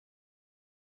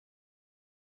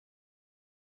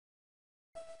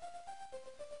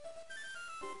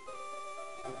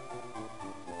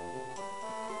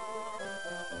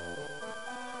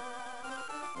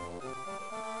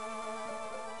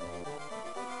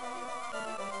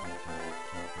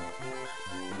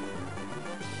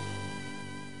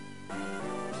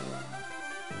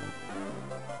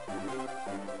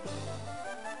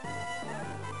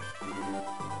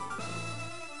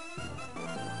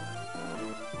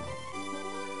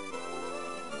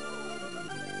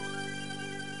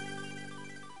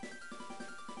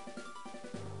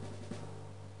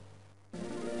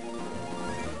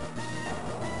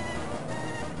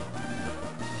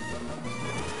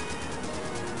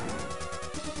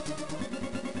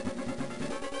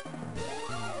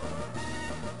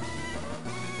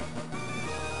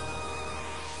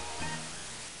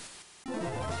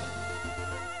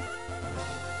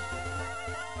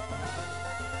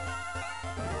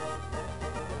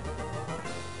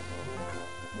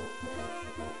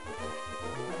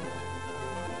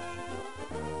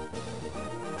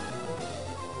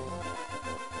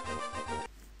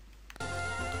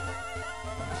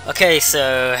Okay,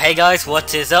 so hey guys,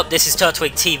 what is up? This is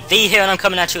Turtwig TV here, and I'm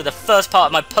coming at you with the first part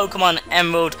of my Pokemon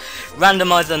Emerald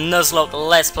Randomizer Nuzlocke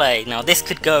Let's Play. Now this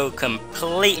could go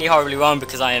completely horribly wrong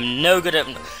because I am no good at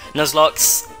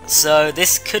Nuzlockes, so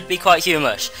this could be quite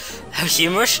humorous.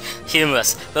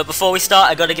 Humorous. But before we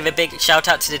start, I gotta give a big shout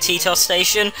out to the Titos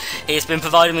station. He's been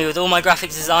providing me with all my graphic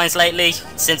designs lately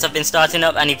since I've been starting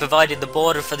up, and he provided the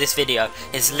border for this video.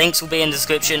 His links will be in the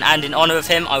description, and in honor of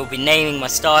him I will be naming my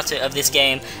starter of this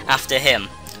game after him.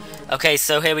 Okay,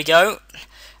 so here we go.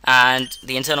 And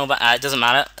the internal it doesn't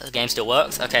matter, the game still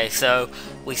works. Okay, so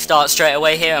we start straight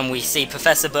away here and we see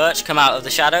Professor Birch come out of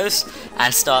the shadows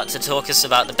and start to talk us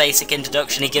about the basic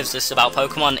introduction he gives us about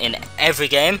Pokemon in every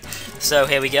game. So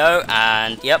here we go,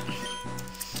 and yep.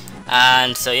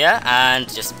 And so yeah, and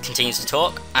just continues to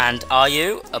talk. And are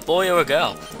you a boy or a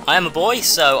girl? I am a boy,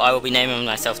 so I will be naming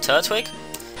myself Turtwig.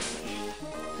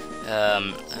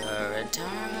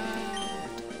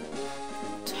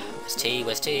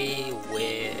 Where's T?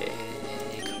 Wig.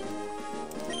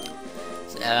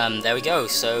 There we go,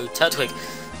 so Turtwig.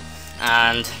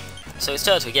 And so it's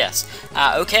Turtwig, yes.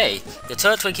 Okay, the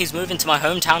Turtwig is moving to my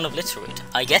hometown of Litterwood.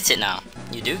 I get it now.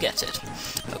 You do get it.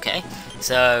 Okay,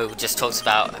 so just talks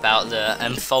about the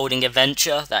unfolding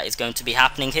adventure that is going to be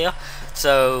happening here.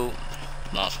 So,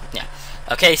 well, yeah.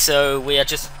 Okay, so we are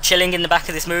just chilling in the back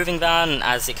of this moving van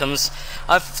as it comes.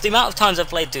 The amount of times I've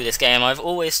played through this game, I've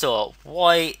always thought,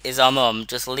 why is our mum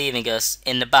just leaving us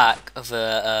in the back of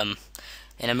a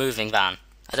in a moving van?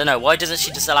 I don't know, why doesn't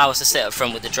she just allow us to sit up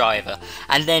front with the driver?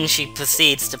 And then she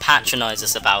proceeds to patronise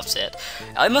us about it.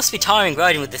 It must be tiring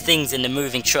riding with the things in the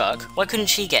moving truck. Why couldn't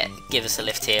she give us a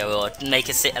lift here, or make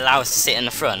us allow us to sit in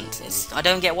the front? I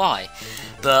don't get why.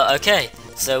 But okay.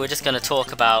 So we're just going to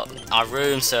talk about our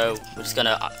room, so we're just going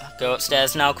to go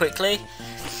upstairs now quickly.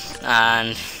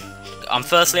 And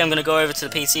firstly I'm going to go over to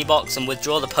the PC box and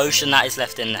withdraw the potion that is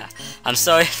left in there. I'm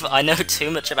sorry if I know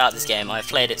too much about this game. I've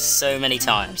played it so many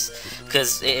times,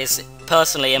 because it is,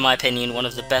 personally in my opinion, one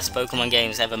of the best Pokemon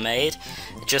games ever made.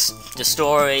 Just the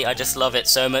story, I just love it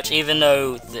so much, even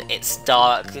though it's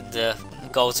dark, the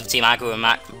goals of Team Aqua and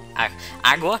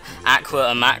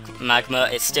Magma,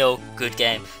 it's still a good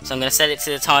game. So I'm going to set it to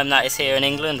the time that is here in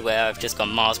England, where I've just gone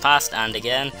miles past, and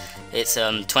again it's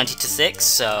 20 to 6,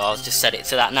 so I'll just set it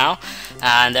to that now.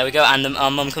 And there we go, and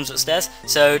our mum comes upstairs.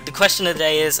 So the question of the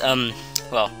day is,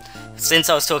 well, since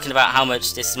I was talking about how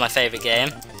much this is my favourite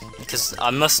game, because I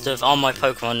must have, on my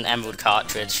Pokemon Emerald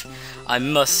cartridge, I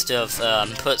must have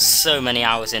put so many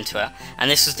hours into it, and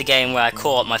this was the game where I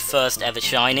caught my first ever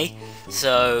shiny.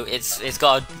 So it's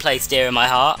got a place dear in my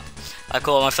heart. I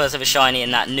caught my first ever shiny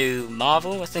in that new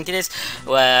Marvel, I think it is,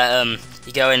 where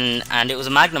you go in, and it was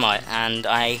a Magnemite, and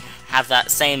I have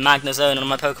that same Magnezone on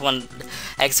my Pokemon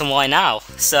X and Y now.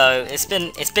 So it's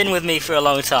been with me for a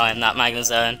long time, that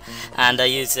Magnezone, and I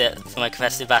use it for my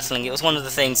competitive battling. It was one of the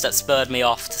things that spurred me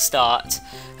off to start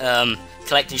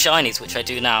collecting shinies, which I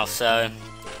do now. So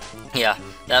yeah.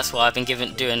 That's why I've been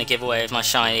doing a giveaway of my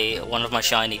shiny, one of my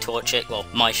shiny Torchic,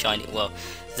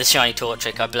 the shiny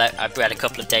Torchic I bred a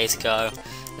couple of days ago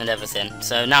and everything.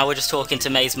 So now we're just talking to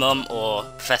May's mum, or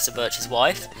Professor Birch's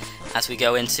wife, as we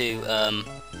go into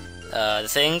the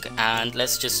thing, and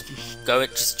let's just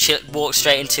walk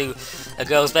straight into a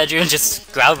girl's bedroom and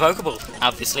just grab a Pokeball,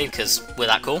 obviously, because we're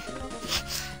that cool.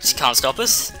 She can't stop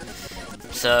us.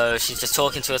 So she's just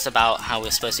talking to us about how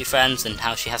we're supposed to be friends and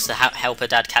how she has to help her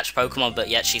dad catch Pokemon, but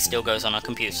yet she still goes on her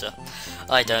computer.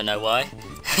 I don't know why.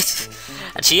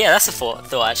 Actually, yeah, that's a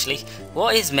thought actually.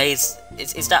 What is May's...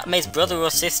 Is that May's brother or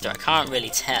sister? I can't really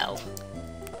tell.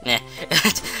 yeah,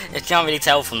 you can't really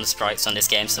tell from the sprites on this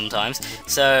game sometimes.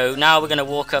 So now we're gonna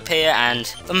walk up here and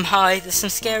hi, there's some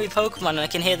scary Pokemon and I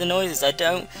can hear the noises.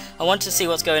 I want to see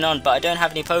what's going on, but I don't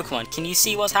have any Pokemon. Can you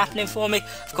see what's happening for me?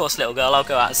 Of course, little girl, I'll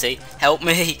go out and see. Help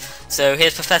me. So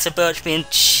here's Professor Birch being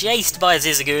chased by a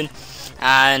Zigzagoon,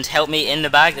 and help me in the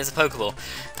bag. There's a Pokeball.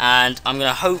 And I'm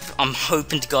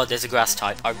hoping to God there's a grass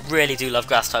type. I really do love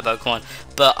grass type Pokemon,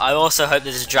 but I also hope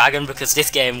there's a dragon, because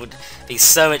this game would be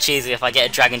so much easier if I get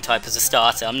a dragon type as a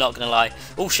starter. I'm not gonna lie.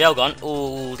 Oh, Shelgon.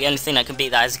 Oh, the only thing that can beat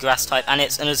that is grass type, and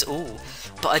it's an ooh.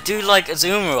 But I do like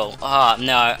Azumarill. Ah,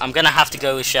 no, I'm gonna have to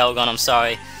go with Shelgon. I'm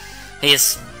sorry. He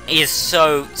is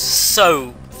so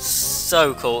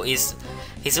cool. He's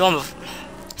one of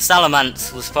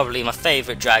Salamence was probably my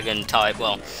favourite dragon type.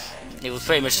 Well, it was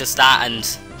pretty much just that and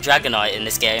Dragonite in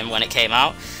this game when it came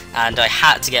out, and I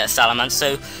had to get a Salamence.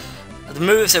 So the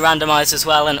moves are randomised as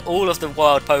well, and all of the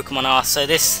wild Pokemon are. So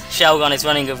this Shelgon is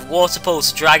running with Water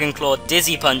Pulse, Dragon Claw,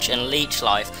 Dizzy Punch, and Leech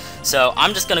Life. So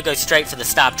I'm just going to go straight for the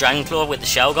Stab Dragon Claw with the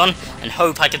Shelgon and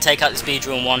hope I can take out this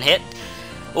Beedrill in one hit.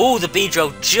 Oh, the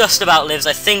Beedrill just about lives.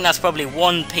 I think that's probably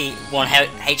 1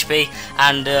 HP,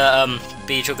 and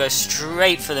Beedrill goes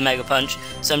straight for the Mega Punch.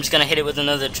 So I'm just going to hit it with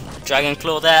another Dragon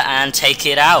Claw there and take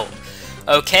it out.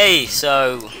 Okay,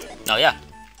 so oh yeah,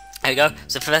 there we go.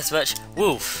 So Professor Birch,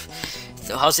 woof.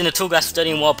 So I was in a tall grass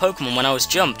studying wild Pokemon when I was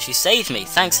jumped. You saved me.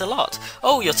 Thanks a lot.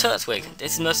 Oh, you're Turtwig.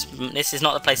 This is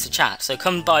not the place to chat. So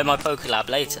come by my Pokelab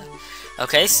later.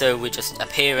 Okay, so we just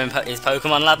appear in his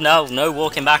Pokemon lab. No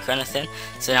walking back or anything.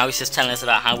 So now he's just telling us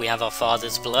about how we have our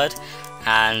father's blood,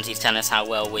 and he's telling us how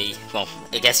well,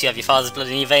 I guess you have your father's blood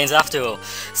in your veins after all.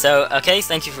 So, okay,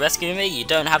 thank you for rescuing me. You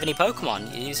don't have any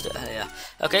Pokemon. You used it, yeah.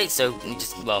 Okay, so,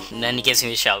 and then he gives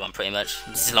me a Shelgon, pretty much.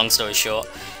 This is a long story short.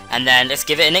 And then let's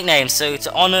give it a nickname. So,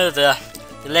 to honour the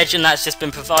legend that's just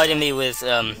been providing me with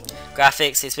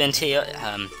graphics, it's been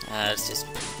it's just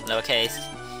lowercase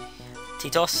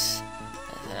Titos.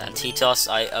 Titos,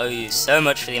 I owe you so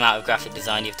much for the amount of graphic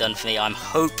design you've done for me. I'm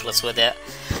hopeless with it.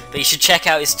 But you should check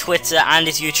out his Twitter and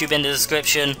his YouTube in the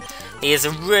description. He is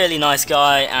a really nice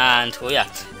guy, and well, yeah.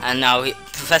 And now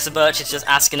Professor Birch is just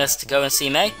asking us to go and see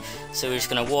May. So we're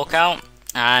just going to walk out,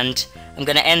 and I'm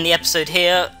going to end the episode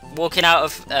here, walking out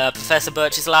of Professor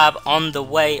Birch's lab on the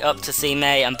way up to see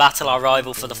May and battle our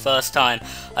rival for the first time.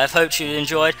 I hope you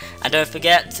enjoyed, and don't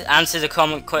forget to answer the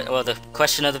the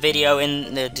question of the video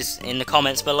in the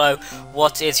comments below.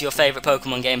 What is your favourite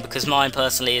Pokemon game? Because mine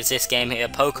personally is this game here,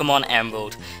 Pokemon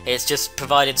Emerald. It's just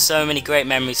provided so many great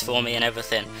memories for me and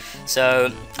everything.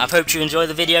 So I hope you enjoy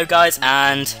the video, guys,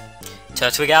 and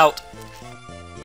Turtwig out.